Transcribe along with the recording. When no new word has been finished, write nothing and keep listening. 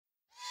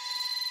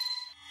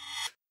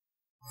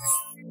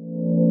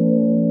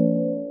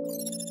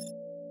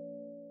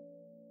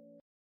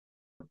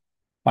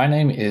My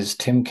name is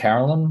Tim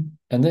Carolyn,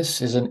 and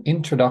this is an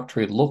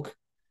introductory look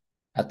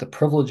at the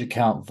privilege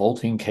account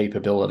vaulting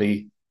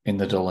capability in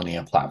the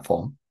Delinea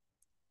platform.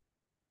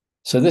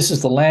 So this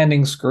is the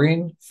landing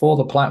screen for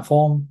the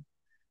platform,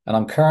 and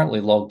I'm currently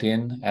logged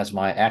in as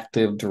my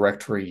Active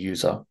Directory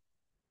user.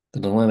 The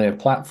Delinea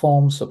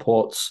platform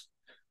supports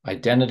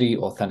identity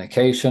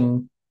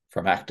authentication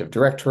from Active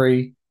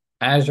Directory,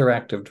 Azure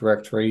Active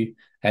Directory,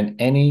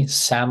 and any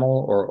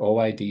SAML or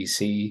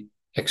OIDC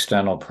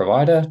external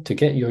provider to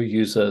get your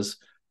users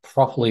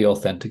properly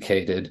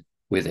authenticated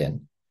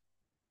within.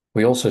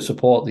 We also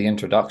support the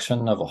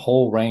introduction of a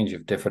whole range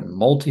of different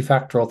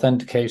multi-factor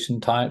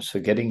authentication types for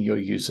getting your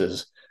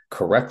users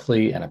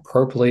correctly and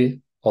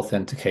appropriately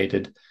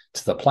authenticated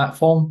to the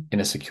platform in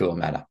a secure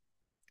manner.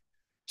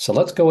 So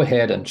let's go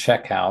ahead and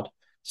check out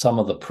some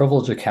of the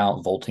privilege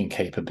account vaulting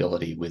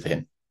capability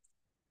within.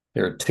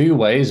 There are two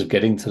ways of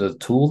getting to the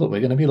tool that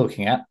we're going to be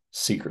looking at,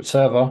 Secret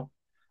Server,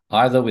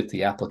 either with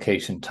the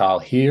application tile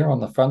here on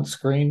the front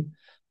screen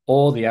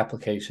or the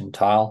application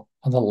tile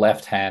on the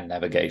left-hand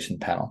navigation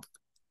panel.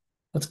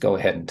 Let's go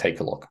ahead and take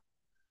a look.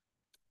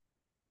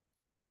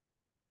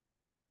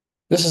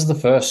 This is the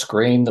first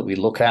screen that we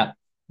look at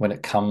when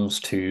it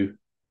comes to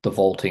the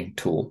vaulting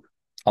tool.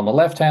 On the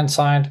left-hand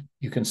side,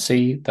 you can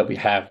see that we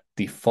have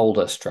the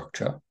folder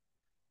structure.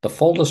 The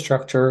folder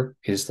structure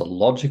is the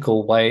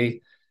logical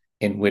way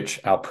in which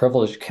our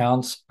privilege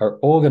accounts are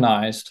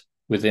organized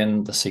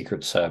within the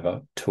Secret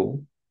Server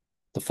tool.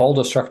 The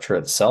folder structure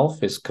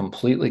itself is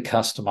completely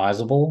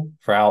customizable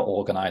for our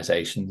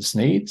organization's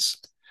needs.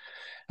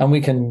 And we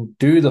can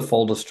do the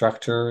folder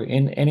structure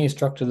in any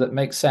structure that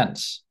makes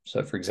sense.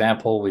 So for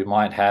example, we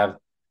might have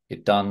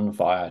it done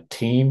via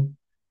team,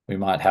 we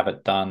might have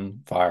it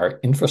done via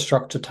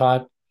infrastructure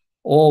type,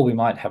 or we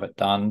might have it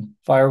done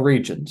via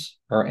regions,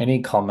 or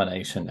any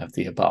combination of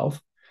the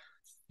above.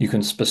 You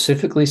can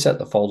specifically set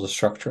the folder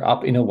structure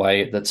up in a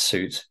way that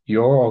suits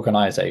your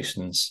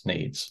organization's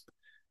needs.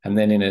 And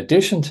then in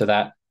addition to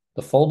that,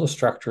 the folder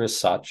structure is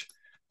such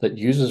that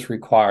users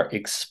require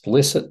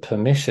explicit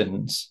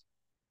permissions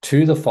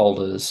to the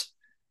folders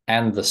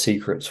and the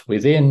secrets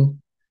within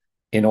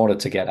in order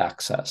to get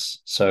access.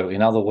 So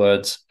in other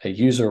words, a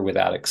user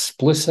without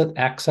explicit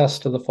access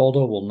to the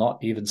folder will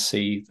not even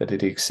see that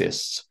it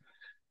exists.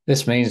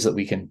 This means that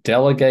we can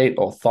delegate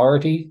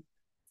authority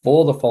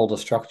for the folder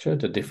structure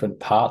to different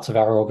parts of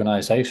our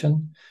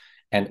organization.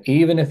 And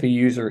even if a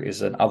user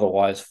is an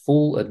otherwise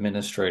full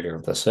administrator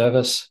of the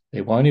service,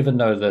 they won't even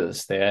know that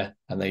it's there,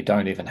 and they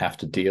don't even have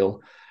to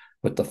deal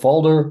with the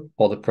folder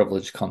or the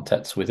privileged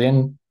contents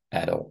within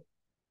at all.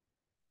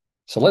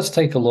 So let's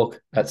take a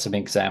look at some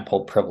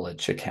example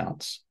privilege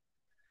accounts.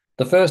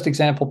 The first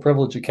example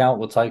privilege account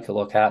we'll take a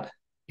look at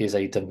is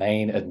a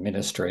domain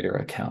administrator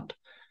account.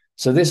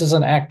 So this is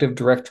an Active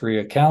Directory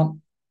account.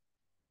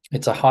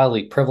 It's a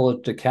highly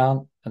privileged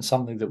account and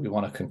something that we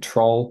want to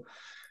control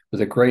with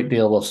a great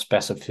deal of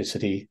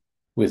specificity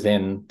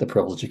within the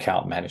privilege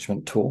account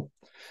management tool.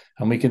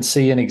 And we can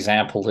see an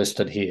example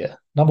listed here.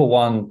 Number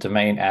one,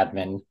 domain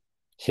admin,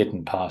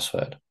 hidden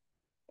password.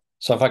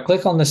 So if I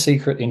click on the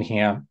secret in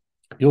here,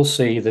 you'll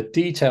see the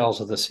details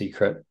of the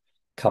secret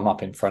come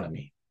up in front of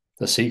me.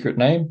 The secret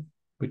name,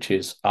 which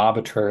is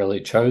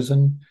arbitrarily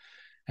chosen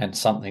and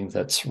something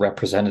that's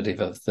representative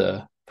of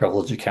the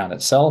privilege account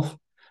itself,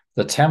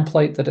 the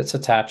template that it's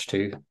attached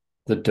to,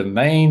 the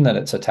domain that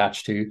it's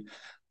attached to,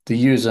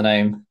 the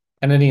username,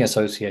 and any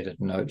associated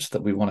notes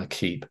that we want to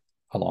keep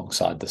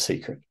alongside the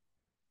secret.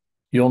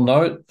 You'll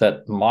note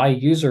that my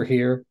user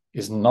here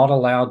is not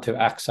allowed to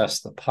access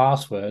the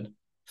password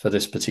for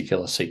this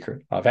particular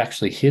secret. I've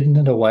actually hidden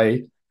it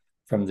away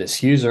from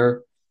this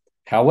user.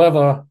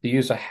 However, the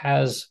user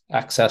has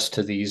access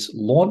to these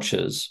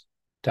launchers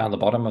down the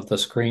bottom of the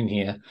screen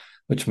here,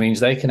 which means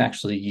they can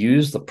actually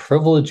use the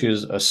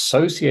privileges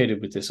associated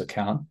with this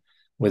account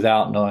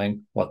without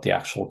knowing what the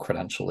actual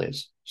credential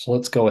is. So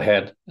let's go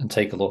ahead and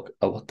take a look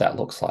at what that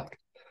looks like.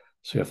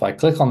 So if I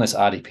click on this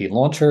RDP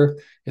launcher,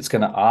 it's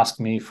going to ask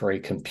me for a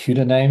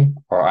computer name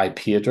or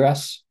IP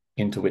address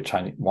into which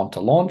I want to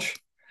launch.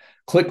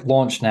 Click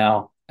launch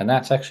now, and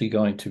that's actually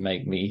going to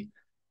make me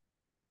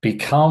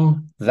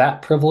become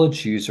that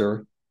privileged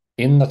user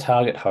in the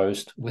target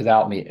host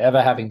without me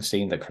ever having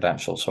seen the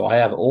credentials. So I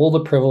have all the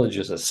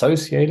privileges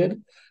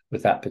associated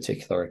with that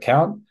particular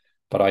account,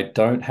 but I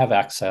don't have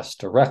access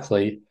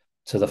directly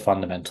to the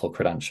fundamental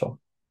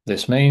credential.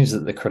 This means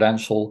that the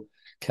credential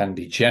can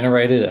be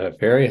generated at a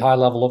very high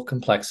level of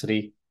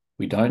complexity.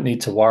 We don't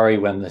need to worry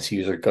when this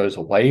user goes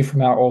away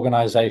from our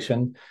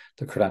organization,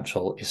 the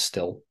credential is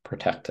still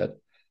protected.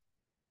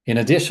 In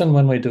addition,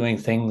 when we're doing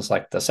things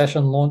like the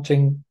session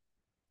launching,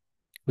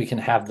 we can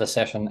have the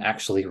session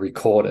actually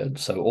recorded.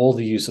 So all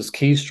the user's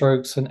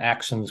keystrokes and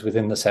actions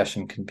within the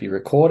session can be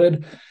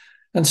recorded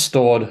and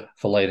stored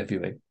for later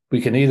viewing.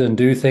 We can even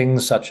do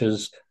things such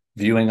as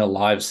viewing a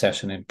live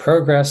session in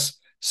progress,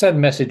 send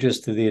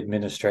messages to the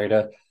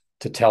administrator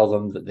to tell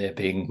them that they're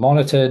being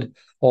monitored,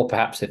 or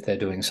perhaps if they're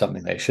doing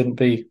something they shouldn't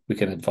be, we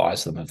can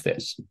advise them of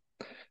this.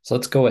 So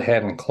let's go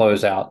ahead and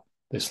close out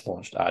this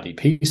launched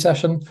RDP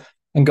session.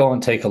 and go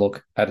and take a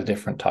look at a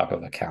different type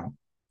of account.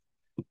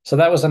 So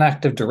that was an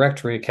Active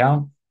Directory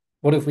account.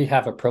 What if we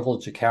have a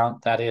privileged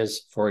account that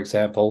is, for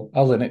example,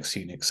 a Linux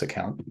Unix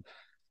account?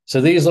 So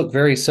these look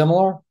very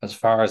similar as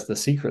far as the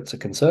secrets are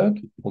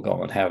concerned. We'll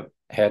go and have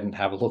ahead and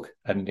have a look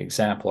at an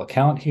example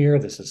account here.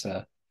 This is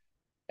a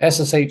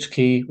SSH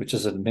key, which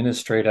is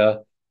administrator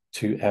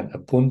to an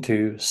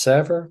Ubuntu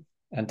server.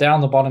 And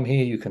down the bottom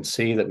here, you can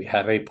see that we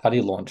have a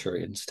PuTTY launcher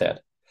instead.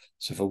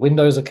 So for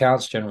Windows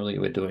accounts, generally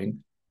we're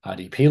doing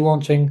RDP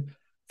launching.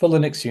 For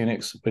Linux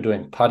Unix, we're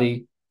doing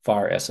PuTTY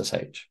via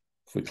SSH.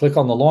 If we click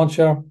on the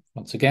launcher,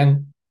 once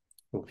again,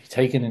 we'll be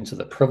taken into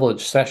the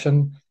privileged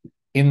session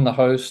in the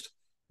host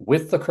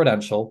with the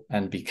credential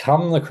and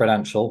become the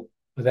credential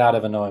without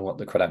ever knowing what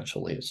the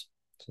credential is.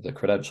 So the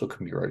credential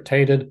can be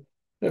rotated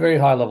at a very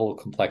high level of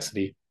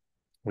complexity.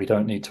 We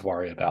don't need to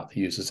worry about the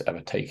users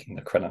ever taking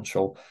the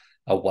credential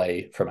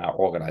away from our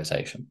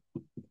organization.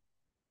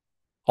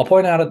 I'll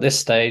point out at this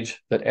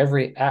stage that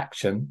every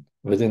action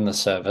within the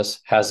service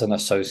has an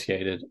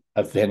associated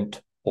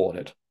event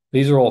audit.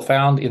 These are all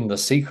found in the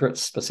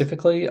secrets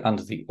specifically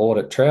under the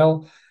audit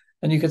trail.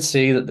 And you can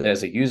see that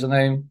there's a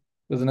username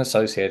with an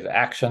associated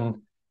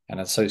action, an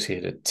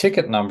associated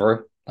ticket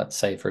number. Let's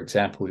say, for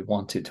example, we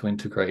wanted to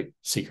integrate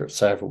Secret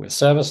Server with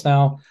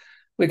ServiceNow.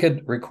 We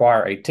could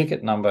require a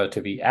ticket number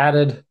to be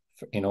added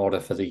in order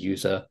for the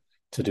user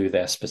to do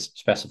their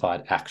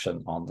specified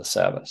action on the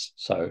service.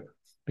 So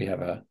we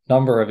have a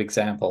number of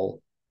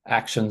example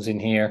actions in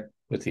here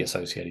with the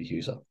associated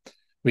user.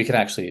 We can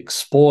actually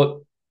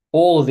export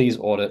all of these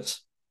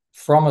audits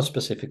from a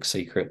specific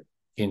secret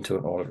into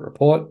an audit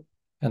report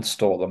and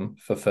store them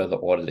for further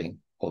auditing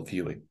or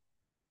viewing.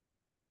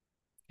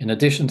 In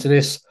addition to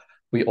this,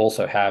 we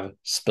also have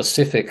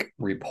specific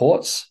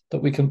reports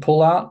that we can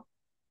pull out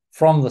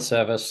from the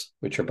service,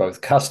 which are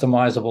both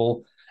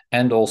customizable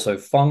and also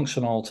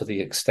functional to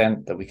the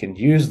extent that we can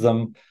use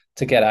them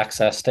to get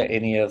access to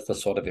any of the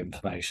sort of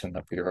information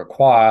that we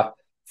require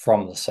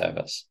from the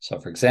service. So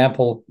for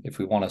example, if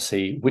we want to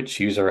see which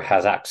user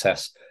has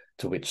access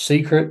to which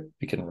secret,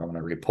 we can run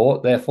a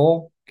report.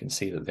 Therefore, you can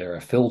see that there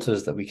are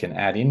filters that we can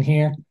add in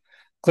here.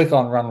 Click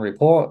on Run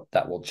Report.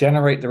 That will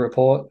generate the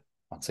report.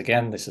 Once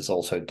again, this is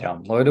also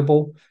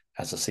downloadable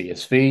as a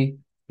CSV.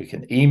 We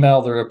can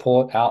email the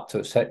report out to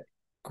a set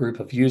group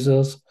of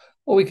users,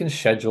 or we can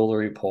schedule the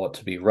report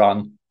to be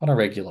run on a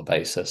regular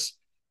basis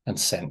and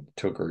sent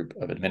to a group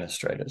of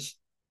administrators.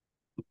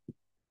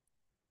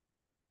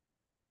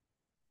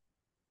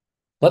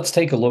 Let's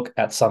take a look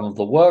at some of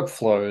the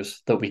workflows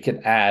that we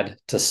can add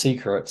to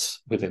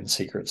secrets within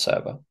Secret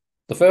Server.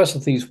 The first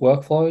of these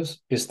workflows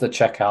is the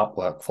checkout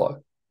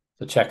workflow.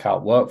 The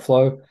checkout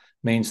workflow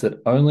means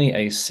that only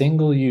a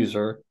single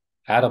user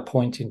at a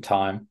point in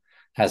time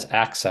has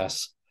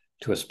access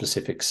to a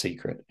specific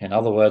secret. In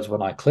other words,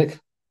 when I click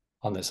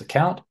on this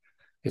account,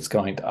 it's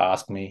going to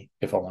ask me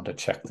if I want to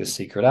check this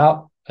secret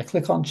out. I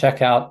click on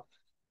checkout,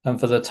 and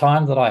for the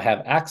time that I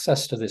have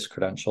access to this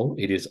credential,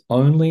 it is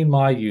only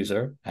my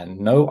user and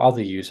no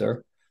other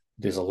user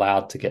that is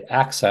allowed to get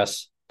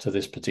access to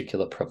this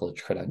particular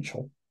privileged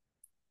credential.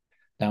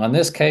 Now, in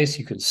this case,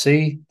 you can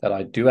see that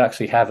I do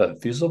actually have a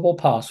visible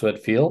password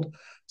field.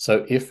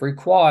 So if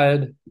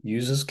required,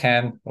 users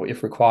can, or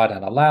if required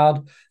and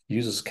allowed,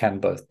 users can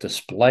both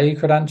display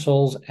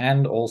credentials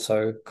and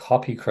also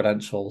copy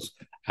credentials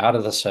out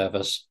of the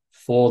service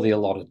for the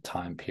allotted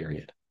time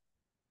period.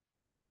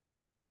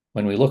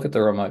 When we look at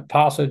the remote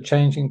password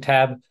changing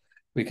tab,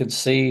 we can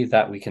see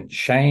that we can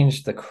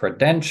change the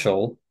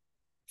credential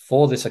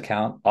for this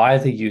account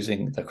either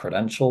using the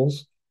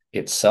credentials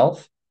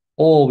itself,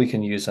 or we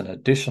can use an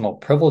additional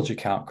privilege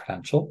account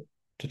credential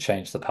to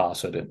change the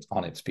password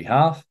on its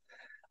behalf.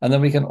 And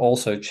then we can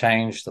also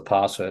change the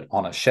password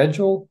on a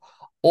schedule,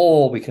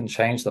 or we can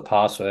change the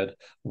password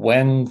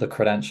when the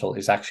credential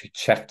is actually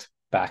checked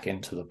back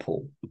into the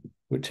pool,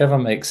 whichever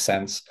makes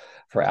sense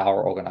for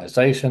our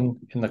organization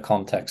in the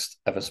context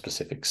of a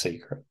specific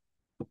secret.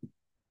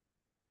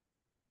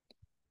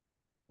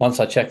 Once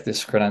I check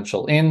this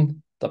credential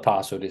in, the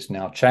password is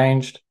now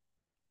changed,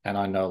 and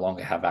I no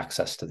longer have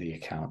access to the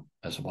account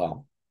as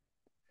well.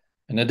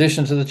 In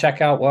addition to the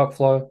checkout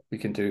workflow, we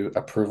can do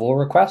approval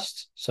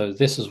requests. So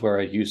this is where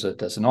a user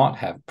does not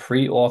have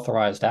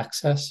pre-authorized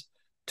access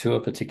to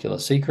a particular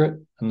secret,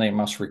 and they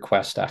must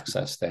request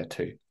access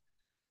thereto.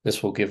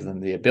 This will give them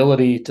the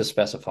ability to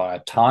specify a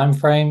time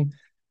frame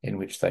in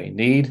which they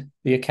need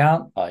the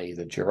account, i.e.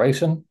 the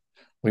duration.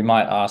 We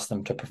might ask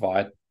them to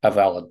provide a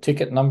valid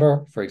ticket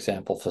number, for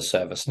example, for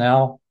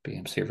ServiceNow,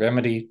 BMC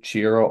Remedy,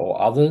 Jira,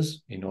 or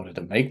others in order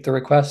to make the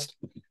request.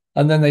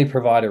 And then they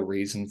provide a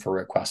reason for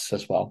requests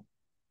as well.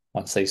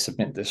 Once they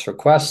submit this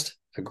request,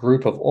 a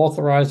group of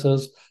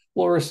authorizers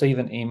will receive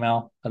an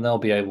email and they'll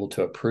be able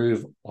to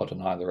approve or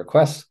deny the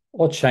request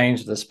or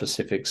change the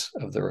specifics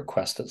of the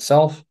request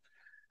itself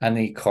and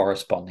the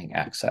corresponding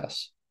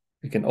access.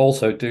 We can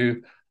also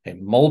do a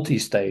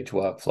multi-stage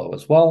workflow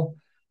as well,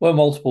 where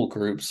multiple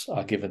groups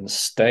are given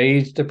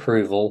staged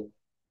approval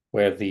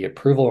where the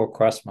approval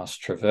request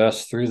must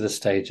traverse through the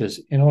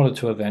stages in order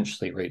to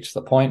eventually reach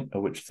the point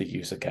at which the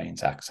user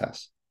gains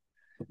access.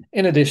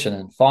 In addition,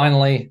 and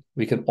finally,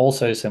 we can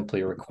also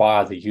simply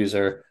require the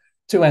user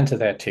to enter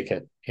their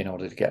ticket in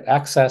order to get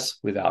access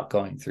without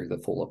going through the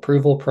full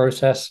approval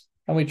process,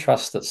 and we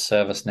trust that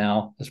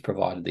ServiceNow has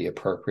provided the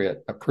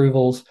appropriate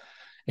approvals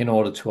in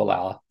order to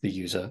allow the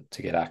user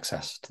to get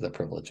access to the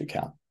privilege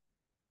account.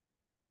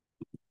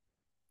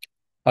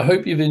 I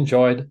hope you've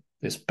enjoyed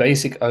this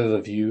basic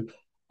overview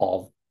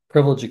of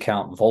privilege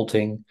account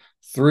vaulting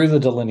through the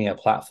Delinea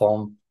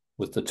platform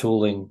with the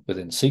tooling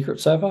within Secret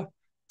Server.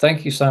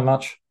 Thank you so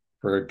much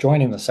for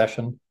joining the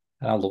session,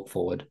 and I look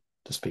forward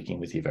to speaking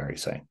with you very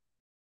soon.